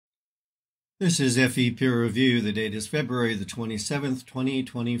This is FE Peer Review. The date is February the 27th,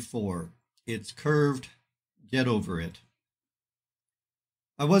 2024. It's curved. Get over it.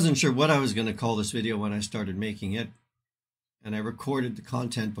 I wasn't sure what I was going to call this video when I started making it, and I recorded the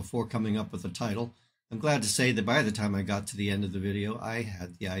content before coming up with a title. I'm glad to say that by the time I got to the end of the video, I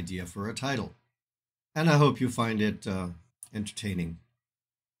had the idea for a title. And I hope you find it entertaining.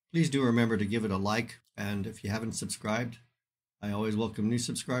 Please do remember to give it a like, and if you haven't subscribed, I always welcome new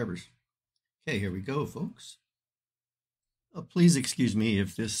subscribers. Okay, here we go, folks. Please excuse me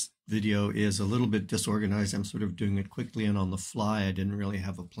if this video is a little bit disorganized. I'm sort of doing it quickly and on the fly. I didn't really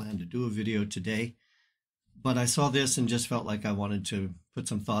have a plan to do a video today, but I saw this and just felt like I wanted to put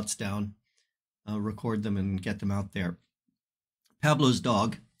some thoughts down, record them and get them out there. Pablo's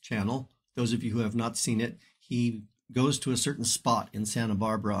Dog channel, those of you who have not seen it, he goes to a certain spot in Santa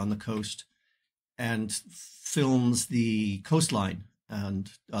Barbara on the coast and films the coastline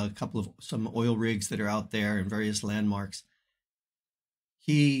and some oil rigs that are out there and various landmarks.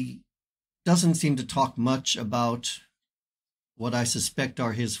 He doesn't seem to talk much about what I suspect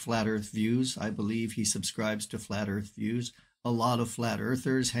are his flat earth views. I believe he subscribes to flat earth views. A lot of flat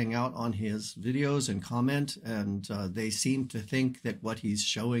earthers hang out on his videos and comment, and they seem to think that what he's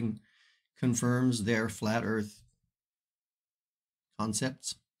showing confirms their flat earth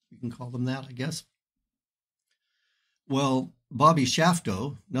concepts. We can call them that, I guess. Well, Bobby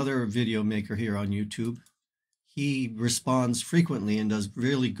Shafto, another video maker here on YouTube, he responds frequently and does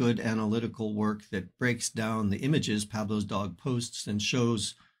really good analytical work that breaks down the images Pablo's Dog posts and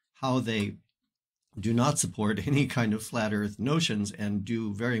shows how they do not support any kind of flat earth notions and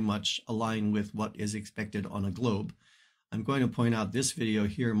do very much align with what is expected on a globe. I'm going to point out this video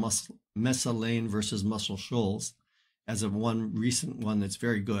here, Mesa Lane versus Muscle Shoals, as one recent one that's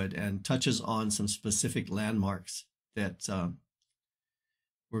very good and touches on some specific landmarks that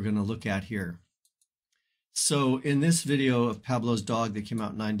we're going to look at here. So in this video of Pablo's Dog that came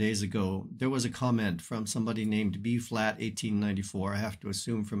out 9 days ago, there was a comment from somebody named B-Flat1894. I have to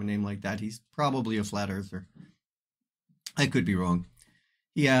assume from a name like that, he's probably a flat earther. I could be wrong.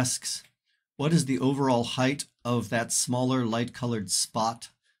 He asks, what is the overall height of that smaller light-colored spot?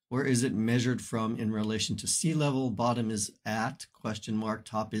 Where is it measured from in relation to sea level? Bottom is at, ?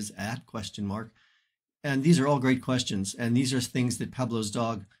 Top is at, ? And these are all great questions. And these are things that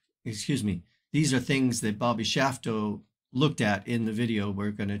these are things that Bobby Shafto looked at in the video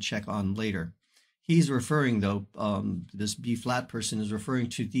we're going to check on later. He's referring, though, this B-flat person is referring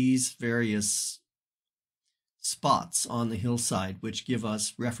to these various spots on the hillside, which give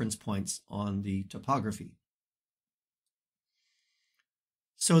us reference points on the topography.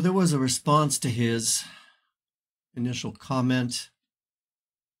 So there was a response to his initial comment.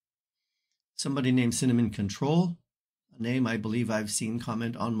 Somebody named Cinnamon Control, a name I believe I've seen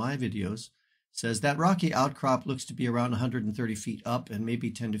comment on my videos, says that rocky outcrop looks to be around 130 feet up and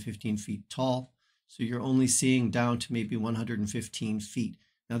maybe 10 to 15 feet tall. So you're only seeing down to maybe 115 feet.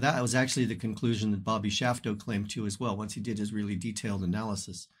 Now that was actually the conclusion that Bobby Shafto claimed to as well, once he did his really detailed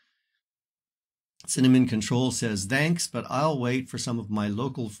analysis. Cinnamon Control says, thanks, but I'll wait for some of my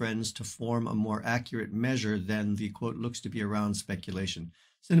local friends to form a more accurate measure than the quote looks to be around speculation.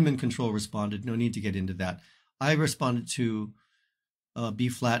 Cinnamon Control responded, no need to get into that. I responded to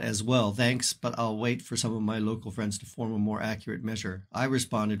B-flat as well, thanks, but I'll wait for some of my local friends to form a more accurate measure. I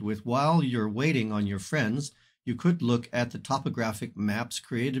responded with, while you're waiting on your friends, you could look at the topographic maps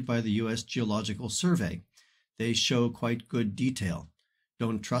created by the U.S. Geological Survey. They show quite good detail.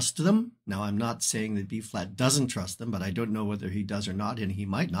 Don't trust them. Now, I'm not saying that B-flat doesn't trust them, but I don't know whether he does or not, and he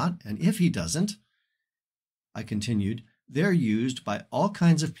might not. And if he doesn't, I continued, they're used by all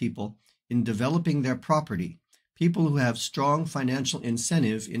kinds of people in developing their property, people who have strong financial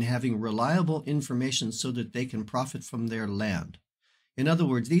incentive in having reliable information so that they can profit from their land. In other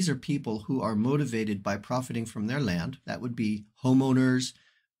words, these are people who are motivated by profiting from their land. That would be homeowners,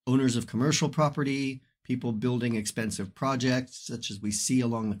 owners of commercial property, people building expensive projects, such as we see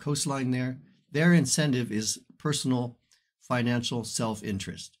along the coastline there. Their incentive is personal financial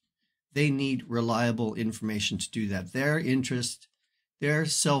self-interest. They need reliable information to do that. Their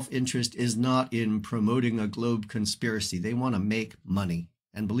self-interest is not in promoting a globe conspiracy. They want to make money.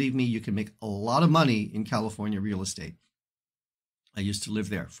 And believe me, you can make a lot of money in California real estate. I used to live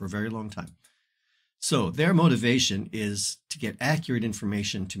there for a very long time. So their motivation is to get accurate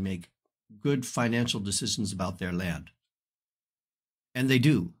information to make good financial decisions about their land. And they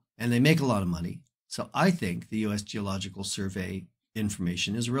do, and they make a lot of money. So I think the U.S. Geological Survey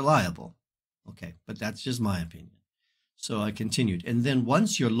information is reliable. Okay, but that's just my opinion. So I continued. And then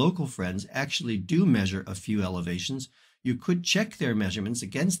once your local friends actually do measure a few elevations, You could check their measurements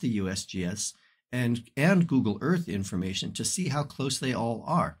against the USGS and Google Earth information to see how close they all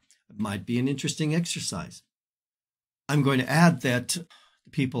are. It might be an interesting exercise. I'm going to add that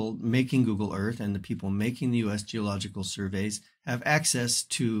the people making Google Earth and the people making the U.S. Geological Surveys have access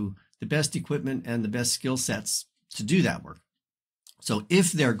to the best equipment and the best skill sets to do that work. So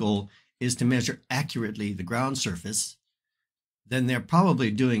if their goal is to measure accurately the ground surface, then they're probably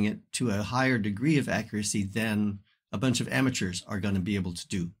doing it to a higher degree of accuracy than a bunch of amateurs are going to be able to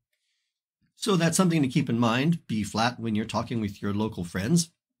do. So that's something to keep in mind. Be flat when you're talking with your local friends.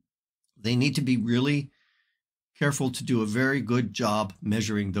 They need to be really careful to do a very good job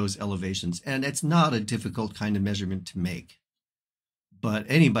measuring those elevations. And it's not a difficult kind of measurement to make. But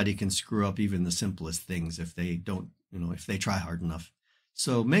anybody can screw up even the simplest things if they don't, if they try hard enough.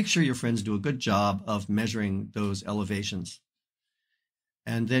 So make sure your friends do a good job of measuring those elevations.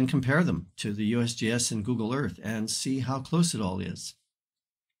 And then compare them to the USGS and Google Earth and see how close it all is.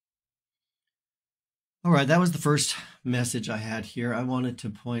 All right, that was the first message I had here. I wanted to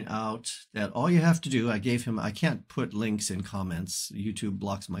point out that all you have to do, I can't put links in comments. YouTube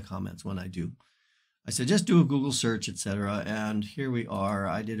blocks my comments when I do. I said, just do a Google search, etc. And here we are.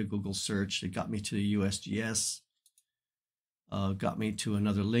 I did a Google search. It got me to the USGS, got me to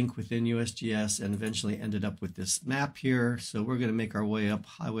another link within USGS, and eventually ended up with this map here. So we're going to make our way up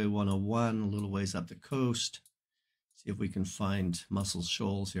Highway 101, a little ways up the coast. See if we can find Muscle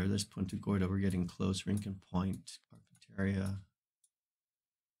Shoals here. There's Punta Gorda. We're getting close. Rincon Point, Carpinteria.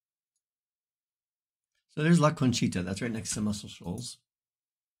 So there's La Conchita. That's right next to Muscle Shoals.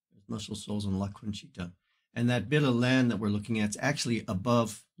 There's Muscle Shoals and La Conchita. And that bit of land that we're looking at is actually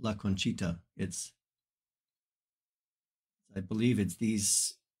above La Conchita. I believe it's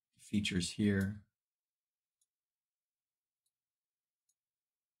these features here.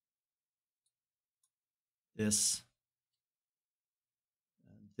 This.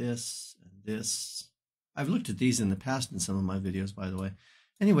 This and this. I've looked at these in the past in some of my videos, by the way.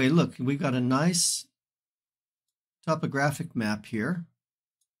 Anyway, look, we've got a nice topographic map here.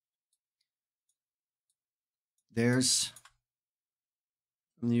 There's,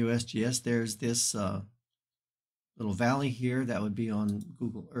 from the USGS, there's this little valley here. That would be on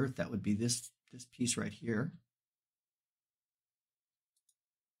Google Earth. That would be this piece right here.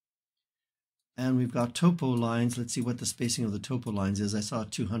 And we've got topo lines. Let's see what the spacing of the topo lines is. I saw a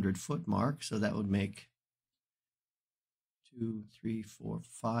 200-foot mark, so that would make 2, 3, 4,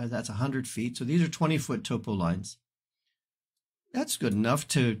 5. That's 100 feet. So these are 20-foot topo lines. That's good enough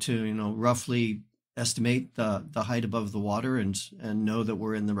to roughly estimate the height above the water and know that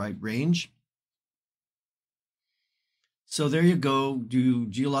we're in the right range. So there you go. Do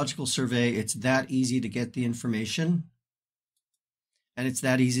geological survey. It's that easy to get the information. And it's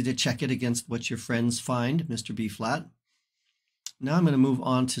that easy to check it against what your friends find, Mr. B Flat. Now I'm going to move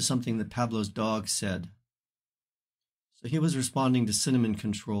on to something that Pablo's dog said. So he was responding to cinnamon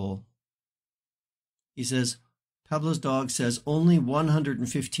control. He says, Pablo's dog says only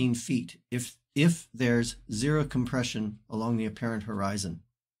 115 feet if there's zero compression along the apparent horizon.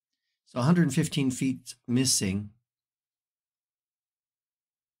 So 115 feet missing.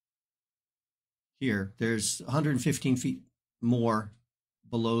 Here, there's 115 feet more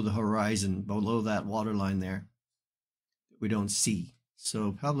below the horizon, below that water line there, that we don't see.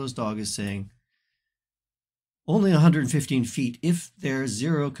 So Pablo's dog is saying only 115 feet if there's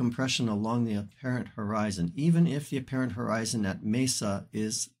zero compression along the apparent horizon. Even if the apparent horizon at Mesa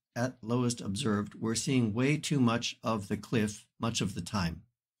is at lowest observed, we're seeing way too much of the cliff much of the time.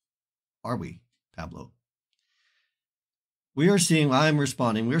 Are we, Pablo? I'm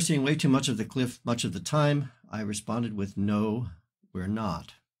responding, we're seeing way too much of the cliff much of the time. I responded with no, we're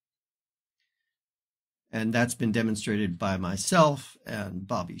not. And that's been demonstrated by myself and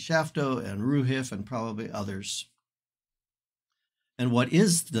Bobby Shafto and Ruhif and probably others. And what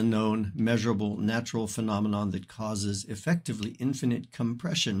is the known measurable natural phenomenon that causes effectively infinite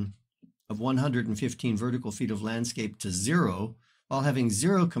compression of 115 vertical feet of landscape to zero, while having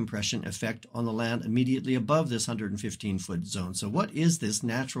zero compression effect on the land immediately above this 115-foot zone? So what is this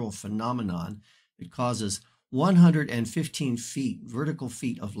natural phenomenon that causes 115 feet, vertical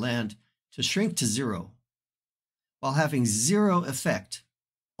feet of land to shrink to zero, while having zero effect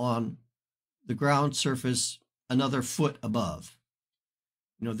on the ground surface another foot above?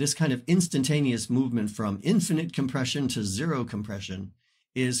 This kind of instantaneous movement from infinite compression to zero compression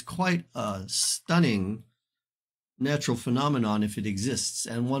is quite a stunning natural phenomenon if it exists,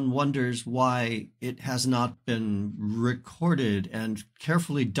 and one wonders why it has not been recorded and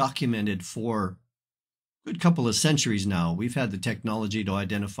carefully documented for good couple of centuries now. We've had the technology to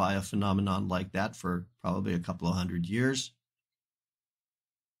identify a phenomenon like that for probably a couple of 100 years.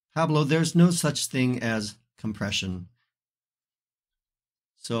 Pablo, there's no such thing as compression.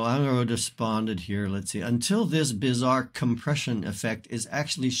 So I'm going to respond it here. Let's see. Until this bizarre compression effect is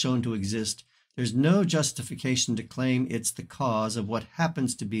actually shown to exist, there's no justification to claim it's the cause of what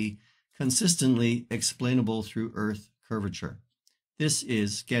happens to be consistently explainable through Earth curvature. This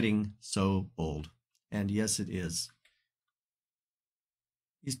is getting so old. And yes, it is.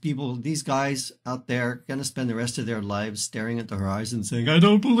 These people, these guys out there, are going to spend the rest of their lives staring at the horizon saying, I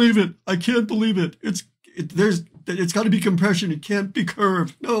don't believe it. I can't believe it. It's got to be compression. It can't be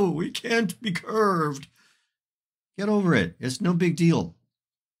curved. No, it can't be curved. Get over it. It's no big deal.